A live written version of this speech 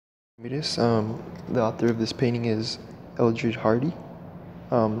The author of this painting is Eldridge Hardy.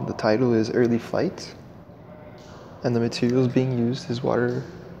 The title is Early Flight, and the materials being used is water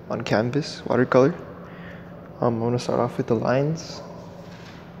on canvas, watercolor. I'm going to start off with the lines.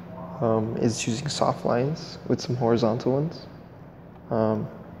 It's using soft lines with some horizontal ones,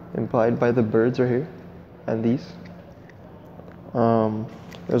 implied by the birds right here, and these.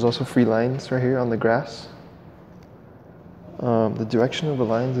 There's also free lines right here on the grass. The direction of the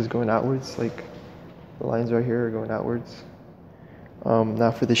lines is going outwards, like the lines right here are going outwards. Now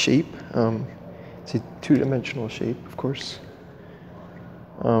for the shape, it's a two-dimensional shape, of course.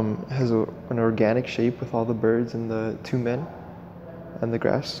 It has an organic shape with all the birds and the two men and the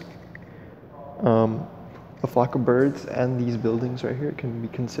grass. A flock of birds and these buildings right here can be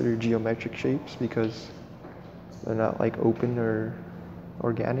considered geometric shapes because they're not like open or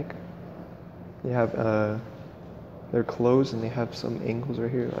organic. They have they're closed and they have some angles right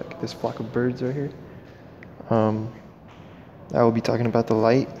here, like this flock of birds right here. I will be talking about the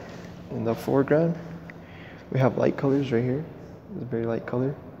light in the foreground. We have light colors right here. It's a very light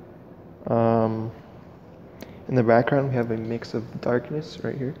color. In the background, we have a mix of darkness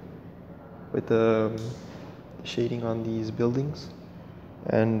right here with the shading on these buildings.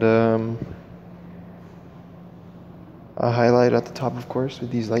 And a highlight at the top, of course,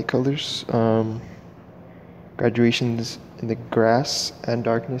 with these light colors. Graduations in the grass and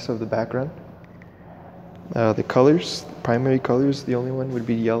darkness of the background. The colors, primary colors, the only one would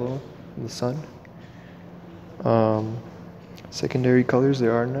be yellow in the sun. Secondary colors,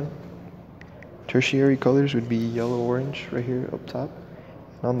 there are none. Tertiary colors would be yellow-orange right here up top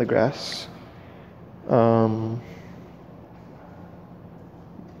and on the grass.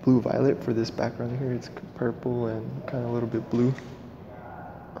 Blue-violet for this background here. It's purple and kind of a little bit blue.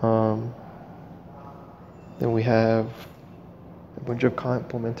 Then we have a bunch of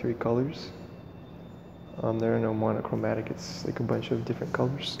complementary colors. There are no monochromatic, it's like a bunch of different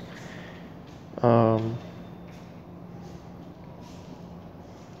colors. The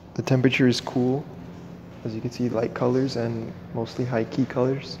temperature is cool. As you can see, light colors and mostly high key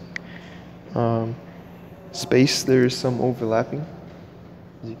colors. Space, there is some overlapping.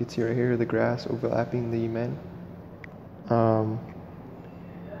 As you can see right here, the grass overlapping the men.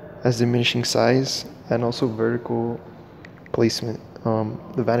 Has diminishing size and also vertical placement.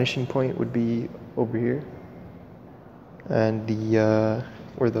 The vanishing point would be over here, and the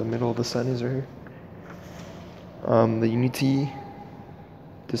where the middle of the sun is right here. The unity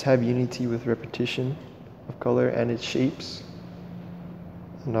does have unity with repetition of color and its shapes,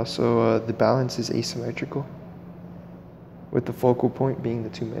 and also the balance is asymmetrical, with the focal point being the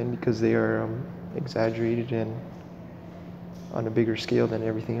two men because they are exaggerated and on a bigger scale than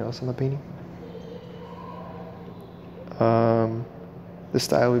everything else in the painting. The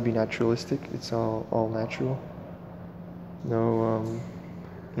style would be naturalistic. It's all natural. No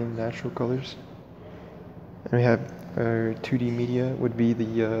natural colors. And we have our 2D media would be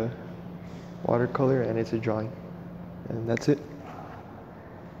the watercolor, and it's a drawing. And that's it.